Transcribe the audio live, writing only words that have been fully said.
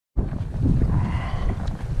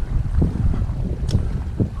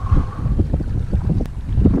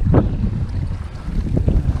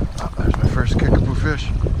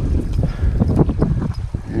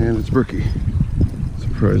And it's brookie.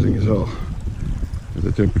 Surprising as hell. With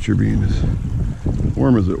the temperature being as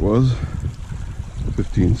warm as it was.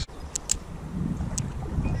 15.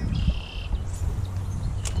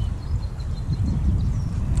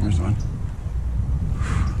 There's one.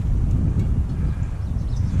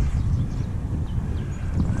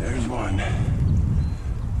 There's one.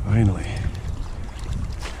 Finally.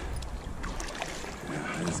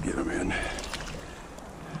 Yeah, let's get him in.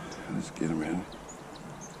 Let's get him in.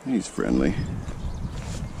 He's friendly.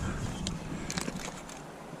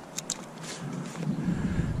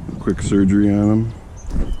 Quick surgery on him.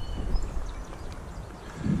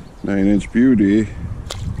 9-inch beauty.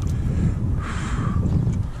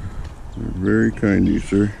 You're very kind to you,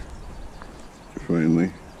 sir.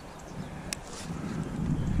 Finally.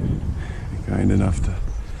 Be kind enough to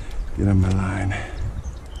get on my line.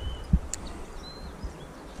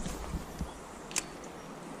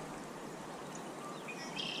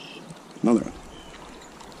 Another one.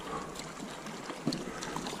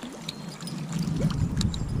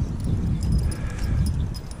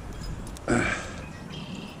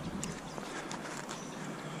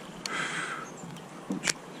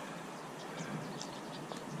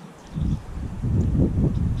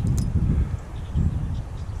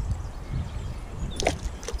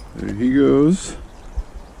 There he goes.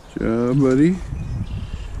 Good job, buddy.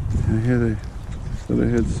 I thought I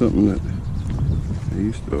had something that I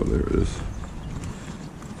used to. Oh, there it is.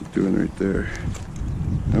 What's it doing right there?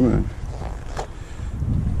 Come on.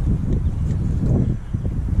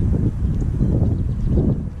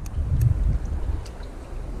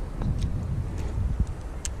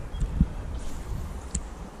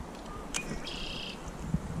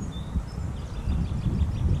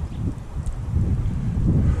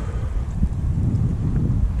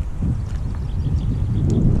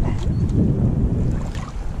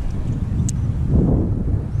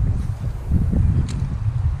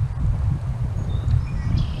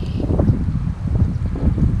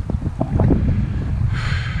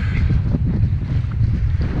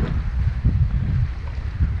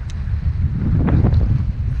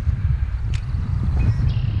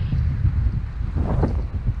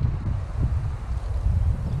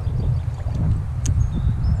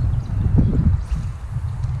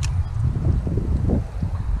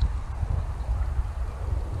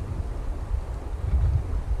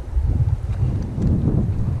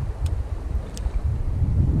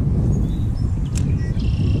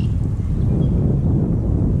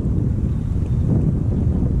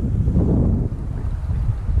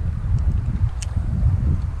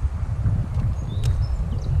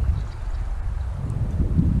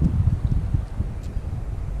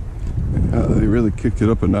 They really kicked it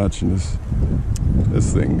up a notch in this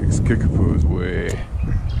thing. This Kickapoo is way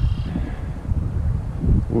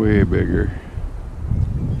bigger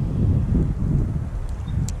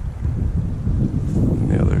than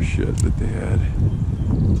the other shit that they had.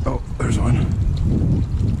 Oh, there's one.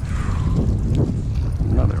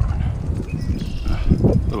 Another one.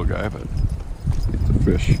 Little guy, but it's a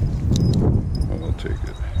fish. I'll take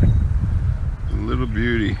it. A little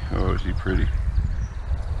beauty. Oh, is he pretty?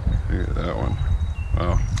 Look at that one.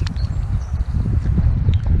 Wow.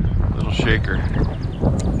 Little shaker.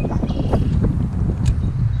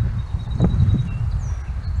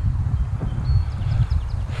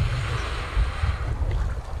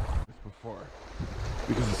 Before.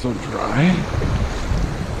 Because it's so dry?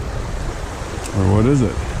 Or what is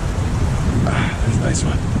it? Ah, there's a nice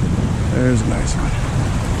one. There's a nice one.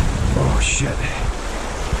 Oh shit.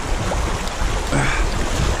 Ah.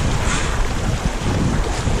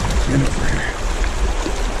 Get over here.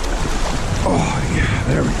 Oh yeah,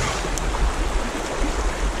 there we go.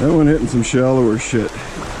 That one hitting some shallower shit.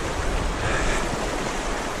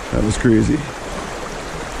 That was crazy.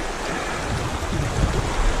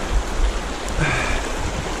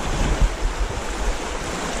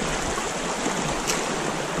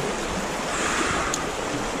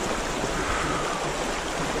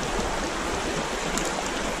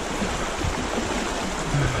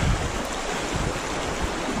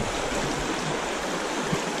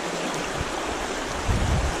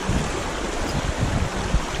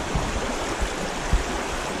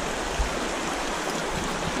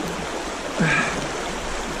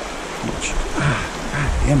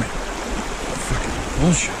 Damn it. Fucking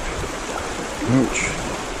bullshit. Ouch.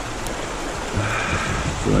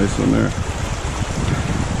 It's a nice one there.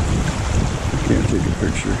 I can't take a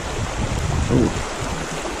picture. Oh.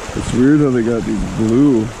 It's weird how they got these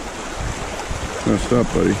blue. No, stop,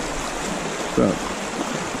 buddy. Stop.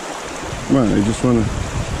 Come on, I just want to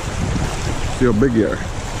see how big you are.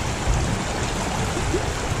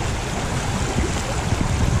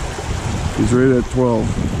 He's right at 12.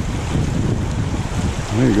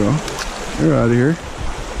 There you go. They're out of here.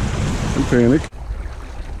 Don't panic.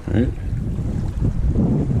 All right.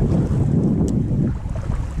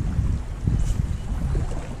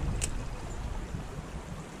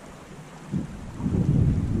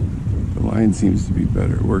 The line seems to be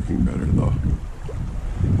better, working better though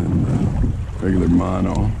than the regular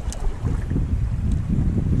mono.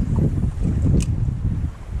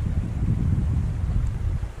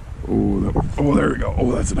 Oh, there we go.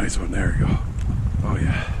 Oh, that's a nice one. There we go. Oh,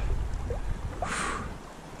 yeah.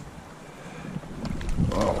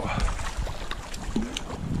 Oh.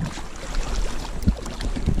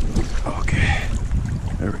 Okay.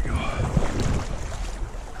 There we go.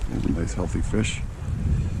 There's a nice healthy fish.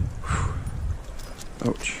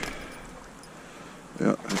 Ouch.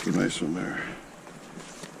 Yeah, that's a nice one there.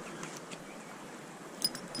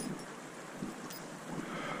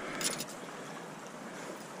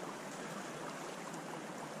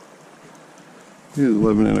 He's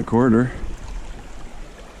 11 1/4.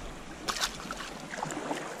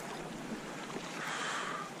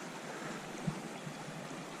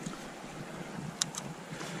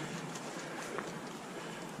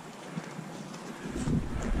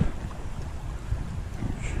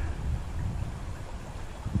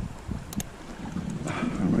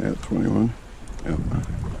 Am I at 21? Yep.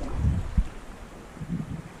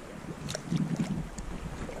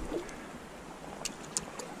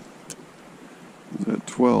 At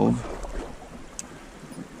 12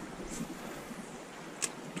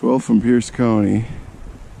 from Pierce County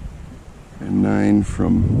and 9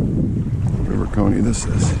 from whatever county this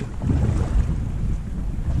is.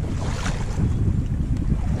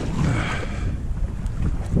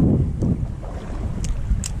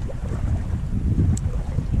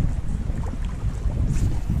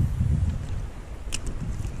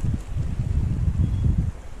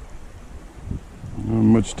 Not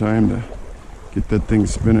much time to get that thing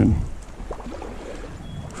spinning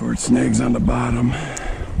before it snags on the bottom,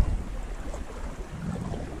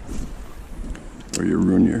 or you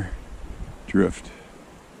ruin your drift.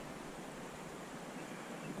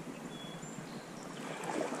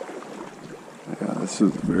 Yeah, this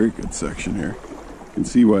is a very good section here. You can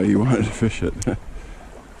see why he wanted to fish it.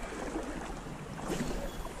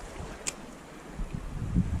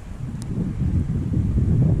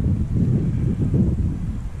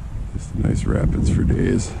 Just nice rapids for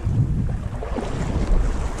days.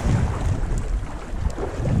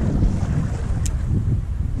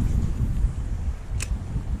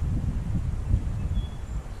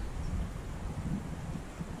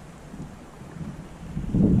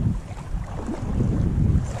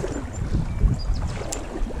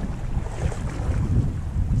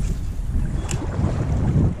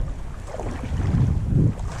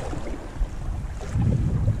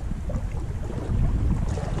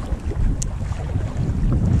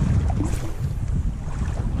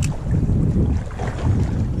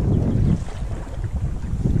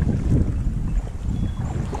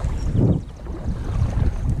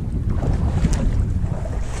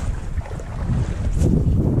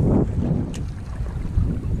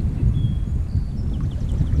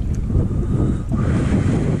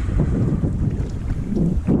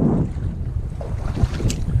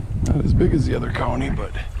 Not as big as the other county,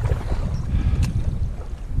 but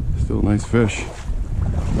still a nice fish.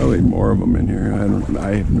 Probably more of them in here.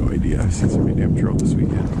 I have no idea. I've seen so many damn trout this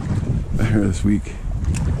weekend. This week.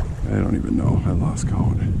 I don't even know. I lost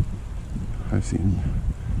count. I've seen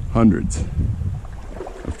hundreds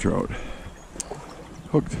of trout.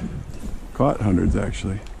 Hooked. Caught hundreds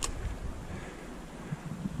actually.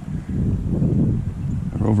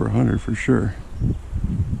 Or over 100 for sure.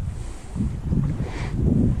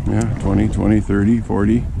 Yeah, 20, 30,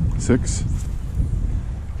 40, 6.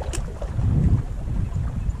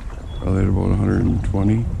 Probably at about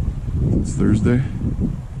 120 since Thursday.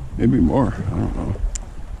 Maybe more, I don't know.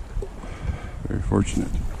 Very fortunate.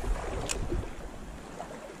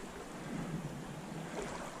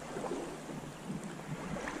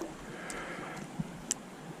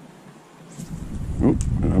 Oh,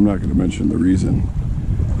 and I'm not going to mention the reason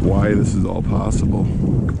why this is all possible.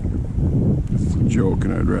 It's a joke,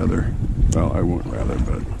 and I'd rather, well, I won't rather,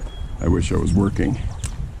 but I wish I was working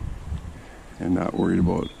and not worried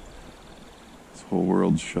about this whole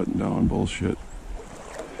world shutting down bullshit.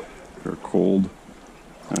 Or cold,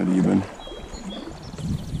 not even.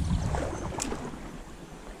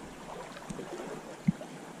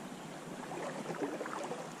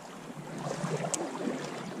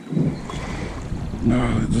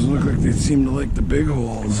 No, it doesn't look like they seem to like the big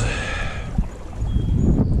holes.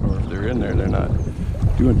 Or if they're in there, they're not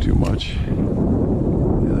doing too much. They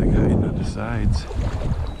like hiding on the sides.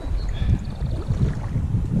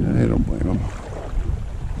 I don't blame them.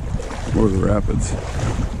 Or the rapids.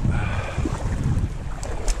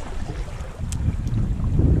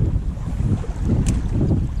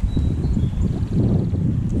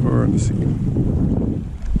 Or in the sea.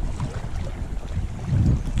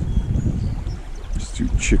 Just too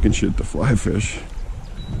chicken shit to fly fish.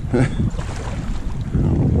 I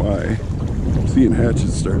don't know why. I'm seeing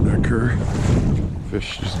hatches starting to occur.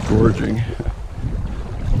 Fish just gorging. I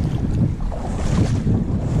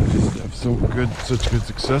just have such good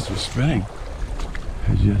success with spinning.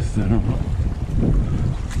 I don't know.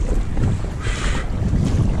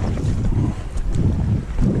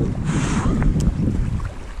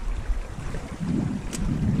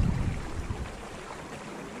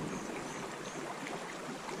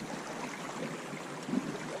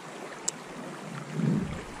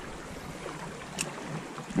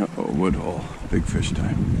 Uh-oh, woodhole. Big fish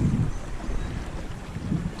time.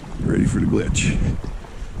 Ready for the glitch.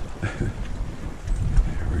 There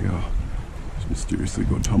we go. Just mysteriously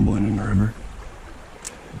go tumbling in the river.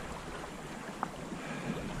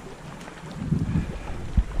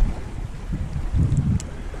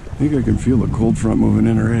 I think I can feel the cold front moving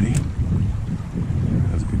in already.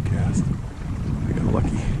 That was a good cast. I got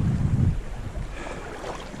lucky.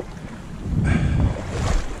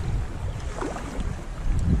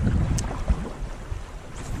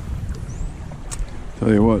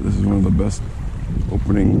 Tell you what, this is one of the best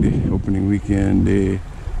opening weekend day,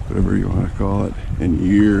 whatever you want to call it, in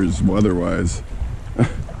years, weather-wise.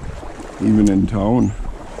 Even in town.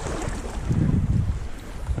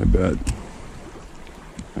 I bet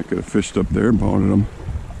I could have fished up there and pounded them.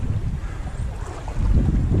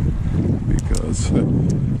 Because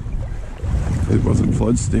it wasn't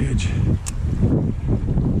flood stage.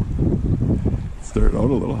 It started out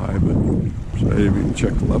a little high, but so I didn't even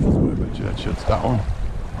check the levels, but I bet you that shit's down.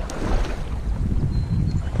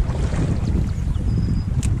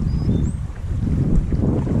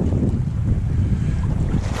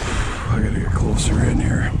 I gotta get closer in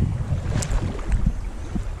here.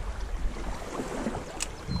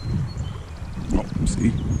 Oh,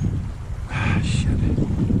 see? Ah, shit.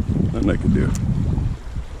 Nothing I can do.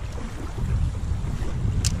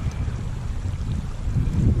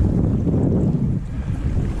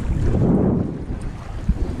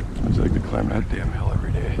 Climb that damn hill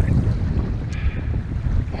every day.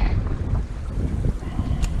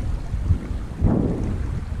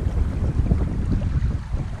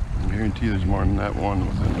 I guarantee there's more than that one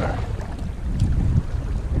was in there.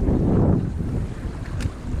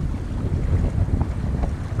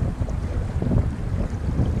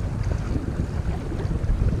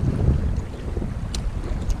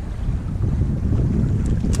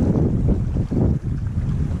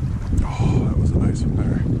 Oh, that was a nice one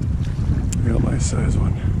there. Real nice size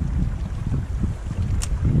one. I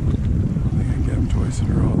think I can get him twice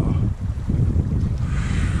in a row though.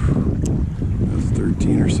 That was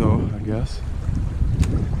 13 or so, I guess.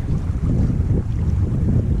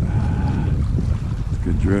 It's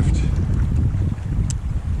good drift.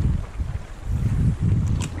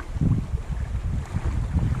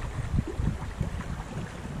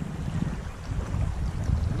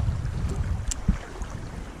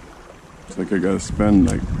 It's like I gotta spend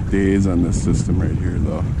like days on this system right here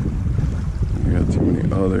though. I got too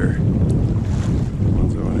many other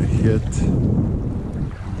ones I want to hit.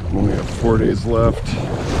 I only have 4 days left.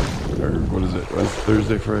 Or what is it? It's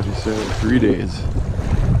Thursday, Friday, Saturday. 3 days.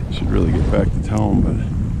 I should really get back to town, but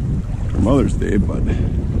for Mother's Day, but I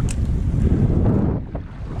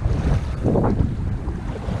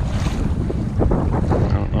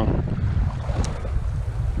don't know.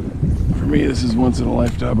 For me, this is once in a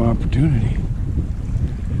lifetime opportunity.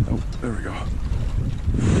 Oh, there we go.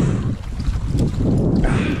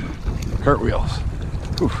 Cartwheels.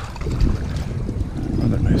 Oof.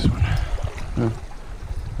 Another nice one. Yeah.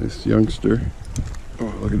 Nice youngster.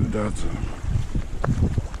 Oh, look at the dots on him.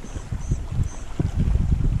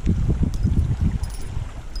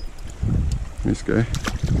 Nice guy.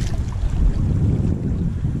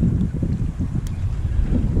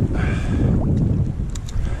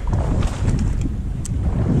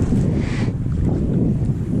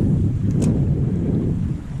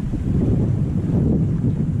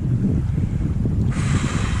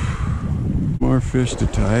 More fish to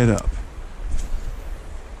tie it up.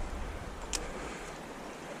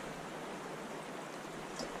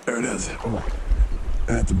 There it is. Oh,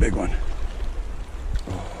 that's a big one.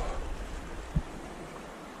 Oh.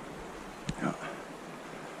 Yeah.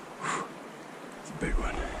 It's a big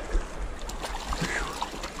one.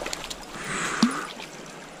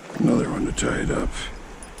 Another one to tie it up.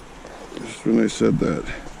 Just when I said that,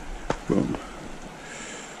 boom.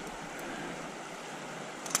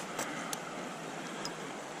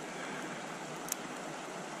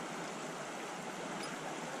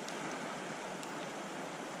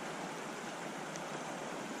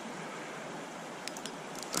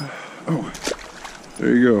 Oh,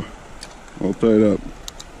 there you go, all tied up.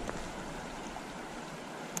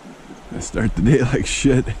 I start the day like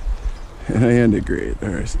shit, and I end it great.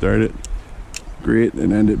 Or I start it great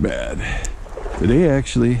and end it bad. Today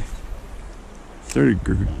actually started,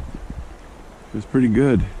 it was pretty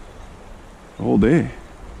good the whole day,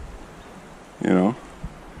 you know.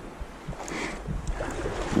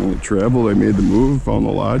 When I traveled, I made the move, found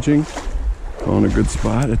the lodging, found a good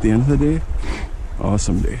spot at the end of the day.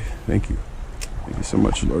 Awesome day. Thank you. Thank you so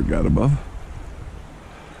much, Lord God above.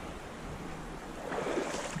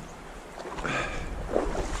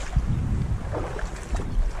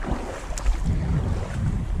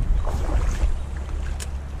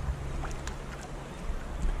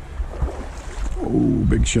 Oh,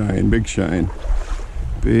 big shine, big shine.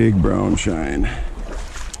 Big brown shine.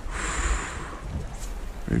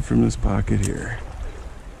 Right from this pocket here.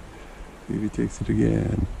 See if he takes it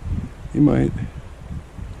again. He might.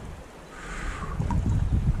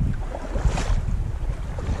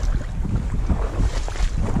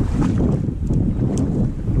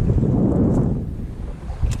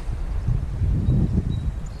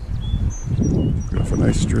 Got a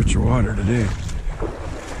nice stretch of water today.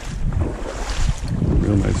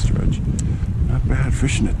 Real nice stretch. Not bad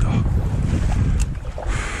fishing it though.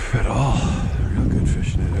 At all. Real good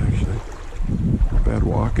fishing it actually. Not bad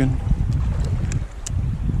walking.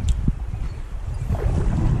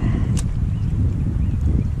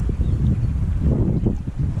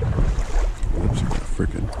 Lips are gonna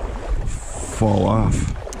freaking fall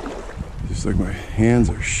off. Just like my hands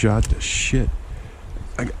are shot to shit.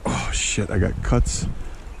 Oh shit, I got cuts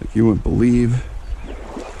like you wouldn't believe.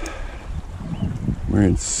 I'm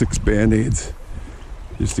wearing 6 band-aids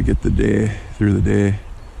just to get the day through the day.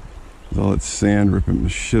 With all that sand ripping the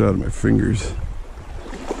shit out of my fingers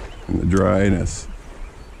and the dryness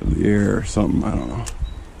of the air or something, I don't know.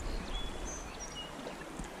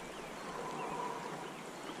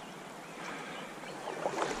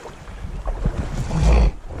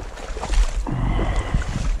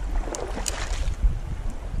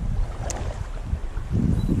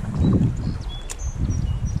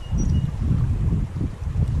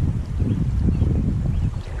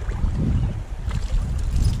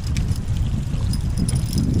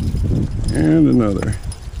 And another.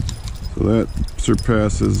 So that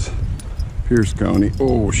surpasses Pierce County.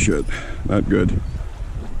 Oh shit, not good.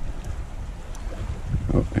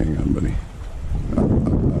 Oh, hang on, buddy.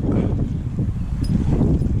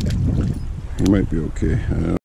 You might be okay.